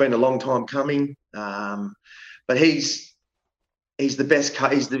 Yeah, it's been a long time coming, but he's the best.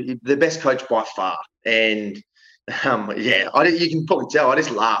 He's the best coach by far. And you can probably tell I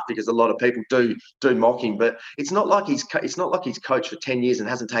just laugh because a lot of people do mock him, but it's not like he's coached for 10 years and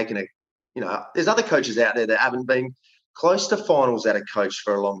hasn't taken a. There's other coaches out there that haven't been close to finals that are coached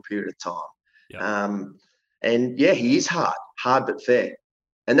for a long period of time. Yeah. And yeah, he is hard but fair,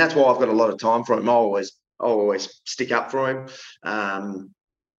 and that's why I've got a lot of time for him. I'll always stick up for him.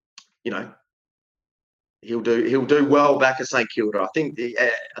 He'll do well back at St Kilda. I think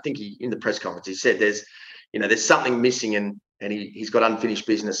he in the press conference he said there's something missing and he's got unfinished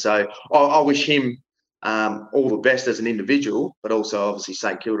business. So I wish him all the best as an individual, but also obviously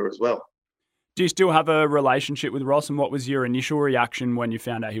St Kilda as well. Do you still have a relationship with Ross, and what was your initial reaction when you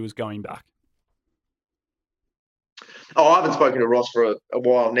found out he was going back? I haven't spoken to Ross for a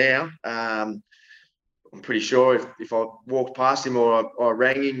while now. I'm pretty sure if I walked past him or I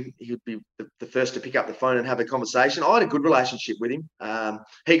rang him, he would be the first to pick up the phone and have a conversation. I had a good relationship with him.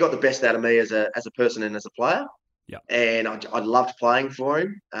 He got the best out of me as a person and as a player. Yeah. And I loved playing for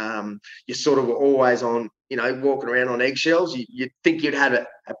him. You sort of were always on, walking around on eggshells. You'd think you'd had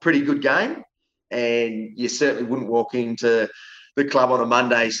a pretty good game, and you certainly wouldn't walk into the club on a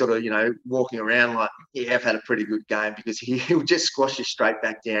Monday sort of, walking around like, yeah, I've had a pretty good game, because he'll just squash you straight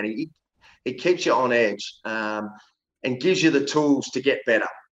back down. He keeps you on edge, and gives you the tools to get better.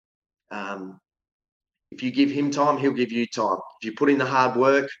 If you give him time, he'll give you time. If you put in the hard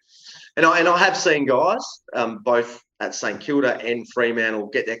work, and I have seen guys, both at St Kilda and Fremantle,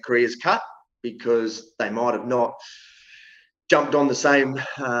 get their careers cut because they might have not jumped on the same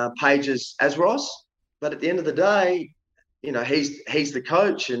pages as Ross. But at the end of the day, he's the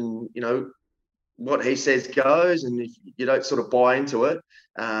coach, and what he says goes. And if you don't sort of buy into it,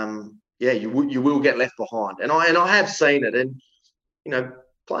 you will get left behind. And I have seen it. And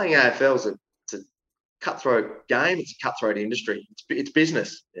playing AFL is it's a cutthroat game. It's a cutthroat industry. It's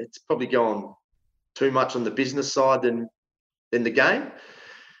business. It's probably gone too much on the business side than the game.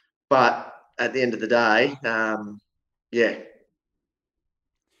 But at the end of the day,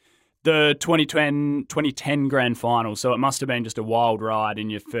 The 2010 grand final, so it must have been just a wild ride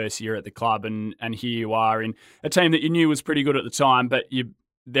in your first year at the club, and here you are in a team that you knew was pretty good at the time, but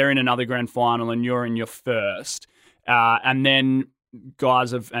they're in another grand final and you're in your first. And then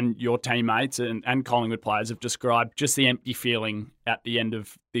guys and your teammates and Collingwood players have described just the empty feeling at the end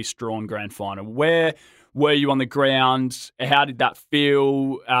of this drawn grand final. Where were you on the ground? How did that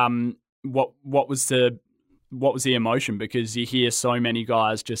feel? What was the emotion? Because you hear so many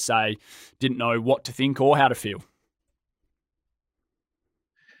guys just say didn't know what to think or how to feel.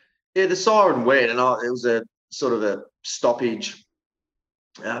 Yeah, the siren went, and it was a sort of a stoppage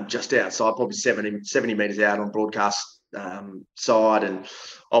just outside, probably 70 metres out on broadcast side, and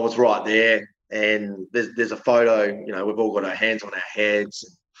I was right there. And there's a photo, we've all got our hands on our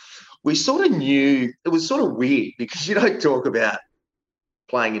heads. We sort of knew, it was sort of weird because you don't talk about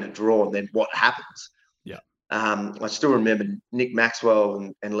playing in a draw and then what happens. Yeah. I still remember Nick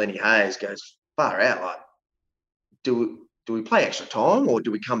Maxwell and Lenny Hayes goes, far out, like, do we play extra time or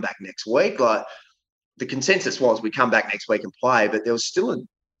do we come back next week? Like, the consensus was we come back next week and play, but there was still an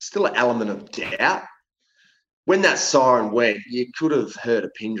element of doubt. When that siren went, you could have heard a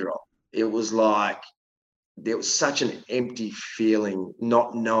pin drop. It was like there was such an empty feeling,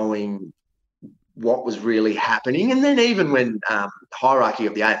 not knowing what was really happening. And then even when hierarchy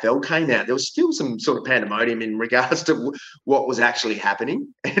of the AFL came out, there was still some sort of pandemonium in regards to what was actually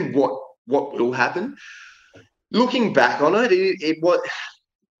happening and what will happen. Looking back on it,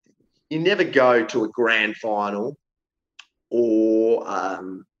 you never go to a grand final or,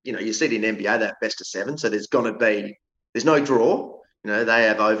 you see it in NBA, that best of seven. So there's no draw. They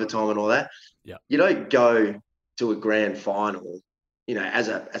have overtime and all that. Yeah. You don't go to a grand final, as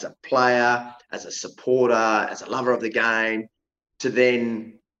a player, as a supporter, as a lover of the game, to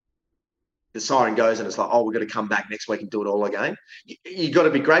then the siren goes and it's like, oh, we've got to come back next week and do it all again. You got to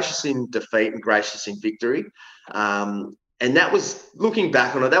be gracious in defeat and gracious in victory. And that was, looking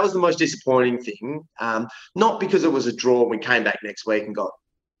back on it, that was the most disappointing thing. Not because it was a draw and we came back next week and got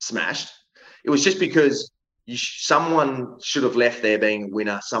smashed. It was just because someone should have left there being a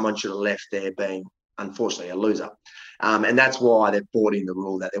winner. Someone should have left there being, unfortunately, a loser. And that's why they've brought in the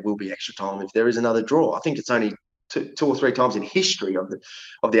rule that there will be extra time if there is another draw. I think it's only two or three times in history of the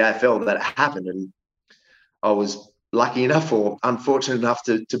AFL that it happened. And I was lucky enough or unfortunate enough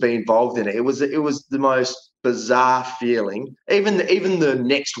to be involved in it. It was the most bizarre feeling. Even the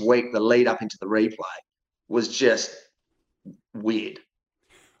next week, the lead up into the replay, was just weird.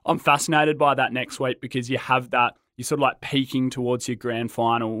 I'm fascinated by that next week because you have that, you're sort of like peaking towards your grand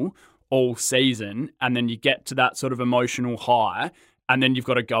final all season, and then you get to that sort of emotional high, and then you've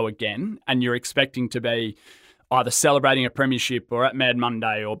got to go again, and you're expecting to be either celebrating a premiership or at Mad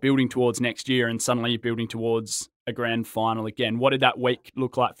Monday or building towards next year, and suddenly you're building towards a grand final again. What did that week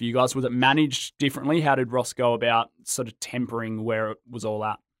look like for you guys? Was it managed differently? How did Ross go about sort of tempering where it was all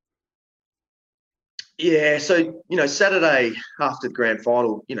at? Yeah, so, Saturday after the grand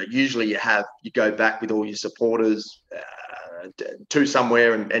final, usually you go back with all your supporters to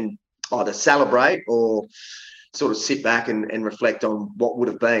somewhere and either celebrate or sort of sit back and reflect on what would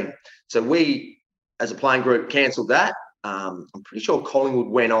have been. So we, as a playing group, cancelled that. I'm pretty sure Collingwood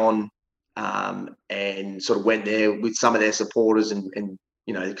went on and sort of went there with some of their supporters and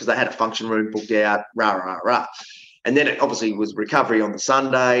because they had a function room booked out, rah. And then it obviously was recovery on the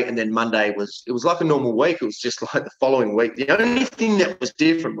Sunday, and then Monday it was like a normal week. It was just like the following week. The only thing that was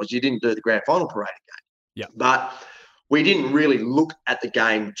different was you didn't do the grand final parade again. Yeah. But we didn't really look at the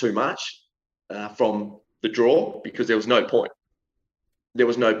game too much from the draw because there was no point. There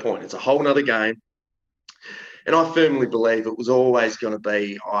was no point. It's a whole nother game. And I firmly believe it was always going to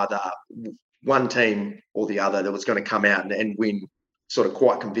be either one team or the other that was going to come out and win sort of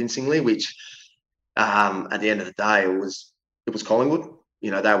quite convincingly, which at the end of the day, it was Collingwood.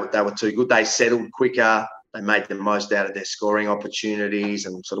 You know, they were too good. They settled quicker. They made the most out of their scoring opportunities,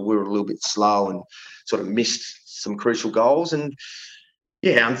 and sort of we were a little bit slow and sort of missed some crucial goals. And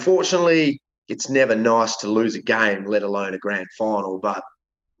yeah, unfortunately, it's never nice to lose a game, let alone a grand final. But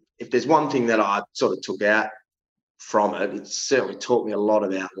if there's one thing that I sort of took out from it, it certainly taught me a lot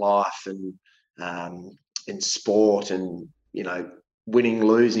about life and in sport, and you know, winning,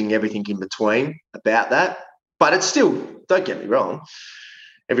 losing, everything in between about that. But it's still, don't get me wrong,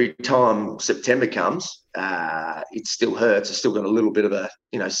 every time September comes, it still hurts. It's still got a little bit of a,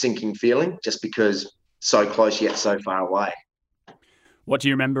 you know, sinking feeling, just because so close yet so far away. What do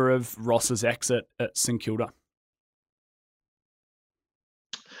you remember of Ross's exit at St Kilda?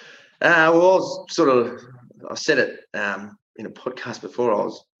 Well, I said it in a podcast before. I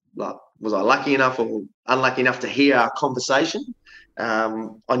was like, was I lucky enough or unlucky enough to hear our conversation?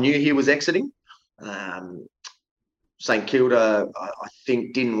 I knew he was exiting. St Kilda, I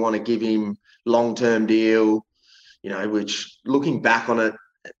think, didn't want to give him long-term deal, you know, which looking back on it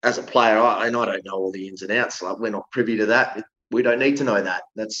as a player, I don't know all the ins and outs. Like, we're not privy to that. We don't need to know that.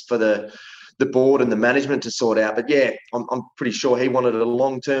 That's for the board and the management to sort out. But yeah, I'm pretty sure he wanted a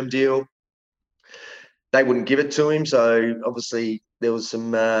long-term deal. They wouldn't give it to him. So obviously there was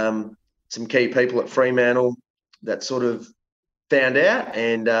some key people at Fremantle that sort of found out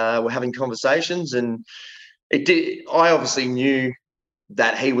and were having conversations, and it did. I obviously knew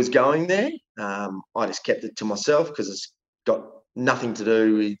that he was going there. I just kept it to myself because it's got nothing to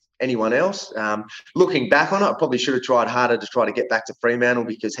do with anyone else. Looking back on it, I probably should have tried harder to try to get back to Fremantle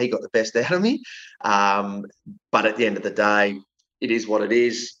because he got the best out of me. But at the end of the day, it is what it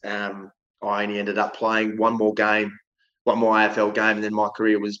is. I only ended up playing one more AFL game, and then my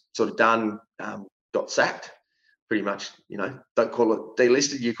career was sort of done. Got sacked. Pretty much, you know, don't call it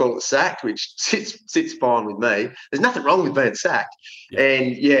delisted, you call it sacked, which sits fine with me. There's nothing wrong with being sacked.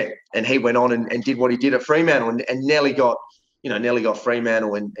 Yeah. And he went on and did what he did at Fremantle and nearly got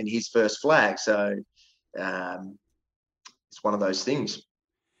Fremantle and his first flag. So it's one of those things.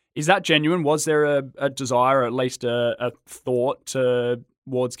 Is that genuine? Was there a desire, or at least a thought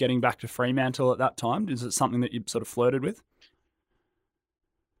towards getting back to Fremantle at that time? Is it something that you sort of flirted with?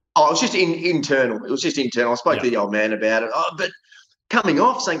 Oh, it was just internal. It was just internal. I spoke to the old man about it. But coming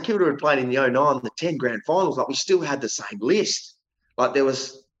off, St Kilda had played in the 09, the 10 grand finals. Like, we still had the same list. Like, there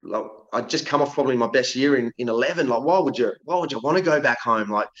was, like, I'd just come off probably my best year in 11. Like, why would you want to go back home?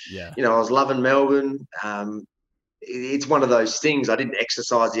 Like, you know, I was loving Melbourne. It's one of those things. I didn't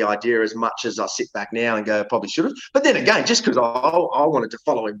exercise the idea as much as I sit back now and go, I probably should have. But then again, just because I wanted to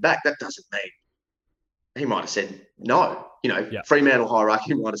follow him back, that doesn't mean he might have said no. You know, Fremantle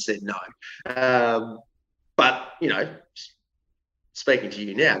hierarchy might have said no. But, you know, speaking to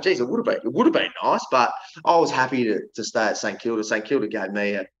you now, geez, it would have been nice, but I was happy to stay at St Kilda. St Kilda gave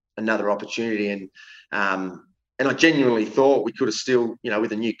me another opportunity, and I genuinely thought we could have still, you know,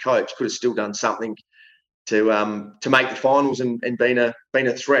 with a new coach, could have still done something to make the finals and been a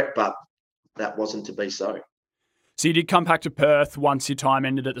threat, but that wasn't to be so. So you did come back to Perth once your time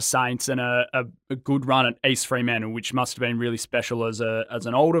ended at the Saints, and a good run at East Fremantle, which must have been really special as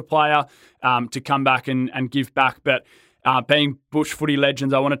an older player to come back and give back. But being bush footy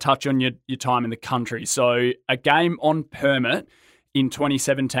legends, I want to touch on your time in the country. So a game on permit in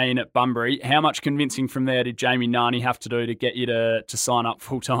 2017 at Bunbury. How much convincing from there did Jamie Narney have to do to get you to sign up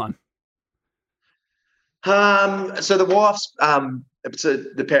full time? So the wife's so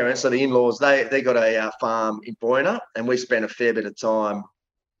the parents, so the in-laws, they got a farm in Boyna, and we spent a fair bit of time,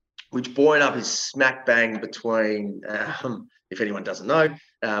 which Boyna is smack bang between, if anyone doesn't know,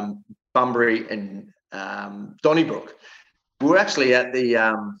 Bunbury and Donnybrook. We were actually at the,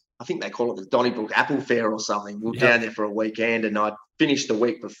 I think they call it the Donnybrook Apple Fair or something. We were down there for a weekend, and I'd finished the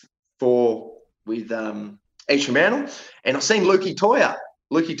week before with East Fremantle, and I seen Lukey Toyer.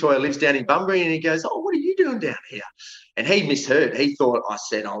 Lukey Toyer lives down in Bunbury, and he goes, "Oh, what are you doing down here?" And he misheard. He thought I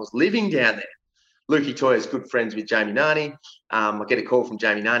said I was living down there. Lukey Toyer is good friends with Jamie Narney. I get a call from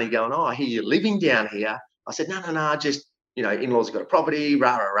Jamie Narney going, "Oh, I hear you're living down here." I said, No, just, you know, in-laws have got a property,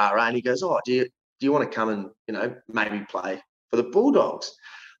 rah, rah, rah, rah. And he goes, "Oh, do you want to come and, you know, maybe play for the Bulldogs?"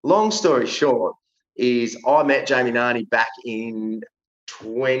 Long story short is I met Jamie Narney back in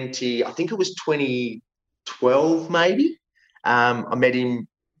 2012 maybe. I met him,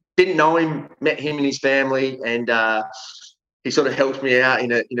 didn't know him, met him and his family, and he sort of helped me out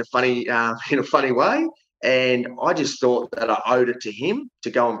in a funny way. And I just thought that I owed it to him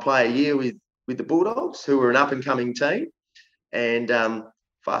to go and play a year with the Bulldogs, who were an up and coming team. And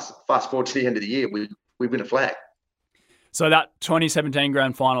fast forward to the end of the year, we win a flag. So that 2017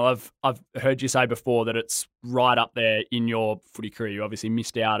 grand final, I've heard you say before that it's right up there in your footy career. You obviously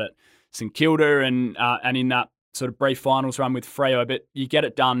missed out at St Kilda and in that sort of brief finals run with Freo, but you get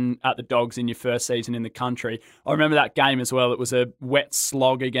it done at the Dogs in your first season in the country. I remember that game as well. It was a wet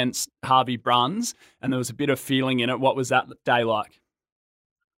slog against Harvey Bruns, and there was a bit of feeling in it. What was that day like?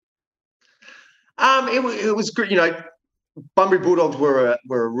 It was good. Bunbury Bulldogs were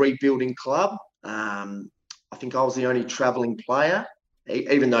a rebuilding club. I think I was the only travelling player,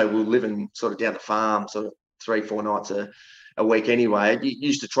 even though we were living sort of down the farm, sort of 3-4 nights a week anyway. You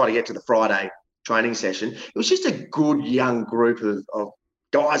used to try to get to the Friday training session. It was just a good young group of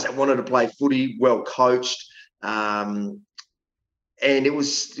guys that wanted to play footy, well coached, and it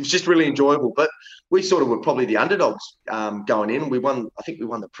was just really enjoyable. But we sort of were probably the underdogs going in. I think we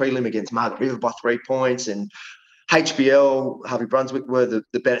won the prelim against Margaret River by 3 points, and HBL, Harvey Brunswick, were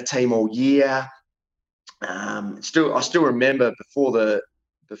the better team all year. I still remember before the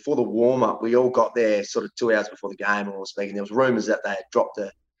warm up, we all got there sort of 2 hours before the game. And we were speaking. There was rumours that they had dropped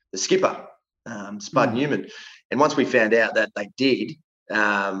the skipper, Spud Newman, and once we found out that they did,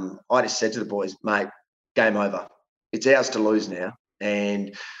 I just said to the boys, "Mate, game over. It's ours to lose now."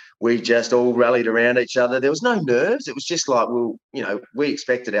 And we just all rallied around each other. There was no nerves. It was just like, we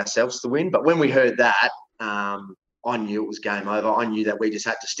expected ourselves to win, but when we heard that, I knew it was game over. I knew that we just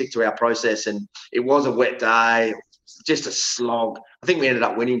had to stick to our process, and it was a wet day, just a slog. I think we ended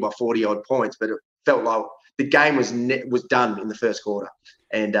up winning by 40-odd points, but it felt like the game was done in the first quarter.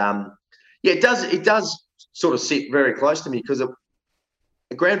 And, it does sort of sit very close to me because a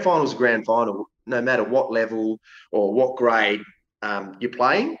grand final is a grand final, no matter what level or what grade you're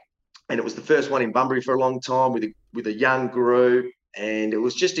playing. And it was the first one in Bunbury for a long time with a young group, and it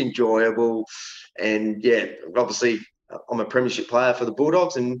was just enjoyable. And obviously I'm a premiership player for the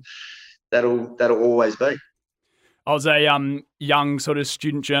Bulldogs, and that'll always be. I was a young sort of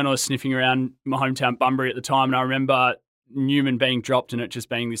student journalist sniffing around my hometown Bunbury at the time, and I remember Newman being dropped and it just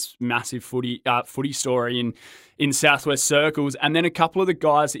being this massive footy story in Southwest circles. And then a couple of the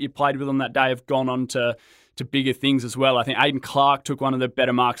guys that you played with on that day have gone on to bigger things as well. I think Aidan Clark took one of the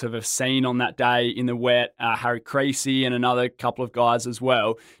better marks I've ever seen on that day in the wet, Harry Creasy and another couple of guys as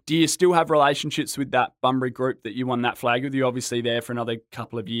well. Do you still have relationships with that Bunbury group that you won that flag with? You're obviously there for another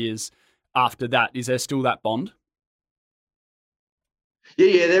couple of years after that. Is there still that bond?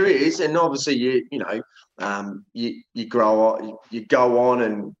 Yeah, there is. And obviously, you grow on, you go on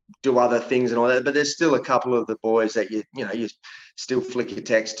and do other things and all that, but there's still a couple of the boys that you still flick a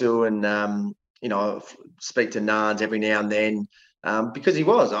text to, and speak to Narns every now and then, because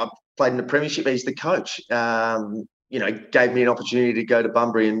I played in the premiership. He's the coach. Gave me an opportunity to go to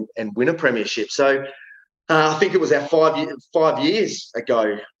Bunbury and win a premiership. So I think it was our 5 years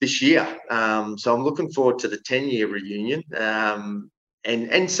ago this year. So I'm looking forward to the 10-year reunion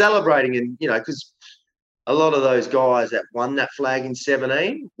and celebrating. And because a lot of those guys that won that flag in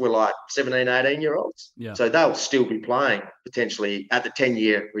 17 were like 17, 18-year-olds. Yeah. So they'll still be playing potentially at the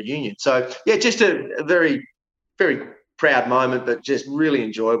 10-year reunion. So, just a very, very proud moment, but just really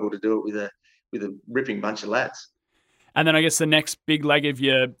enjoyable to do it with a ripping bunch of lads. And then I guess the next big leg of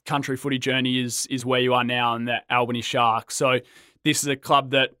your country footy journey is where you are now in the Albany Sharks. So this is a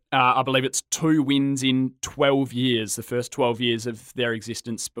club that I believe it's 2 wins in 12 years, the first 12 years of their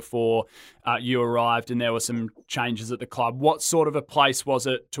existence before you arrived, and there were some changes at the club. What sort of a place was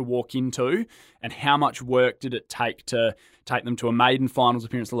it to walk into, and how much work did it take to take them to a maiden finals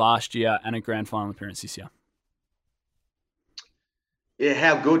appearance last year and a grand final appearance this year? Yeah,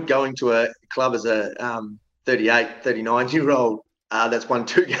 how good going to a club as a 38, 39-year-old that's won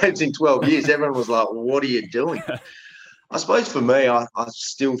 2 games in 12 years. Everyone was like, what are you doing? I suppose for me, I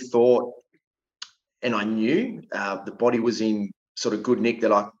still thought, and I knew the body was in sort of good nick,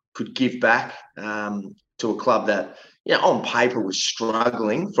 that I could give back to a club that, on paper was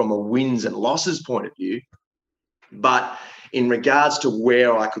struggling from a wins and losses point of view. But in regards to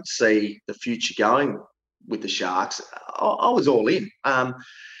where I could see the future going with the Sharks, I was all in. I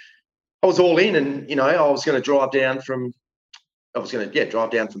was all in, and I was going to drive down from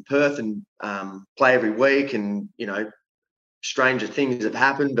Perth and play every week, and stranger things have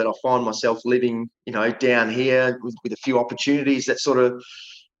happened, but I find myself living, down here with a few opportunities that sort of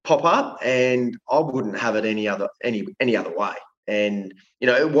pop up, and I wouldn't have it any other way. And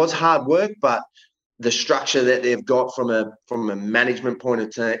it was hard work, but the structure that they've got from a management point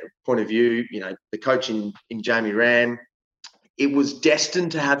of view, the coach in Jamie Ram, it was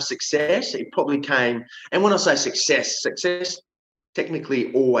destined to have success. It probably came, and when I say success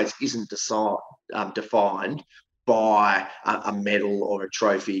technically always isn't defined by a medal or a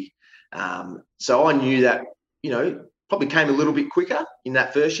trophy. So I knew that, probably came a little bit quicker in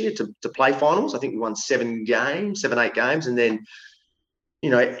that first year to play finals. I think we won 7, 8 games. And then,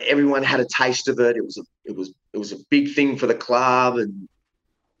 everyone had a taste of it. It was a big thing for the club, and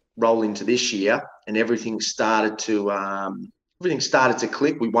roll into this year and everything started to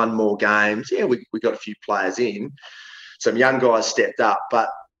click. We won more games. Yeah, we got a few players in. Some young guys stepped up, but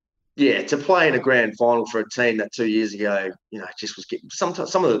yeah, to play in a grand final for a team that 2 years ago, just was getting some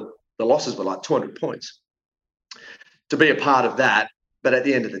of the losses were like 200 points. To be a part of that, but at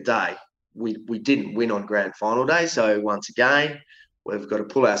the end of the day, we didn't win on grand final day. So once again, we've got to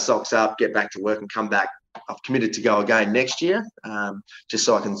pull our socks up, get back to work, and come back. I've committed to go again next year, just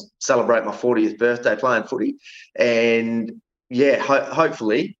so I can celebrate my 40th birthday playing footy. And yeah,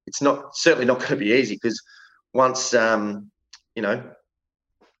 hopefully it's certainly not going to be easy, because once we're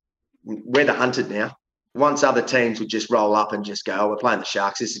the hunted now. Once other teams would just roll up and just go, oh, we're playing the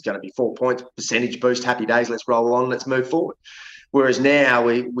Sharks, this is going to be 4 points, percentage boost, happy days, let's roll on, let's move forward. Whereas now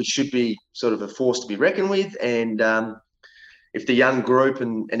we should be sort of a force to be reckoned with. And if the young group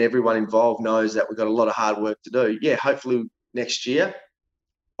and everyone involved knows that we've got a lot of hard work to do, yeah, hopefully next year,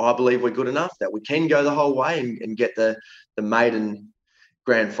 I believe we're good enough that we can go the whole way and get the maiden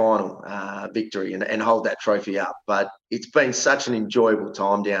grand final victory and hold that trophy up. But it's been such an enjoyable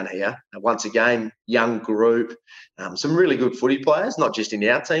time down here. Once again, young group, some really good footy players, not just in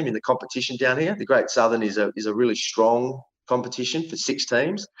our team, in the competition down here. The Great Southern is a really strong competition for 6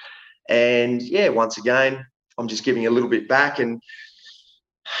 teams. And yeah, once again, I'm just giving a little bit back and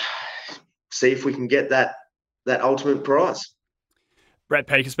see if we can get that ultimate prize. Brett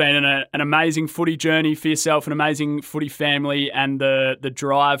Peake, has been an amazing footy journey for yourself, an amazing footy family, and the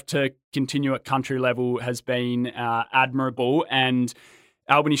drive to continue at country level has been admirable. And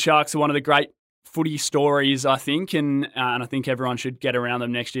Albany Sharks are one of the great footy stories, I think, and I think everyone should get around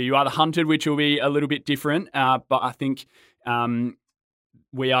them next year. You are the hunted, which will be a little bit different, but I think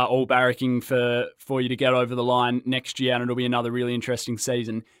we are all barracking for you to get over the line next year, and it'll be another really interesting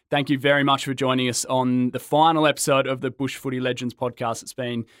season. Thank you very much for joining us on the final episode of the Bush Footy Legends podcast. It's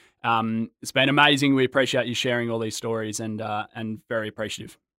been amazing. We appreciate you sharing all these stories, and very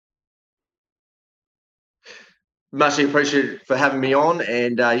appreciative. Muchly appreciated for having me on,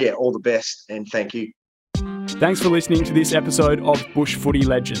 and all the best, and thank you. Thanks for listening to this episode of Bush Footy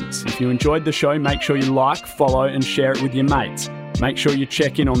Legends. If you enjoyed the show, make sure you like, follow, and share it with your mates. Make sure you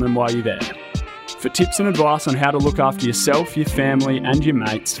check in on them while you're there. For tips and advice on how to look after yourself, your family, and your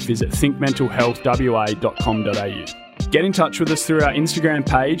mates, visit thinkmentalhealthwa.com.au. Get in touch with us through our Instagram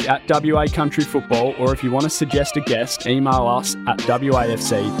page at WA Country Football, or if you want to suggest a guest, email us at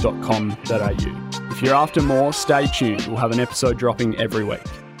wafc.com.au. If you're after more, stay tuned. We'll have an episode dropping every week.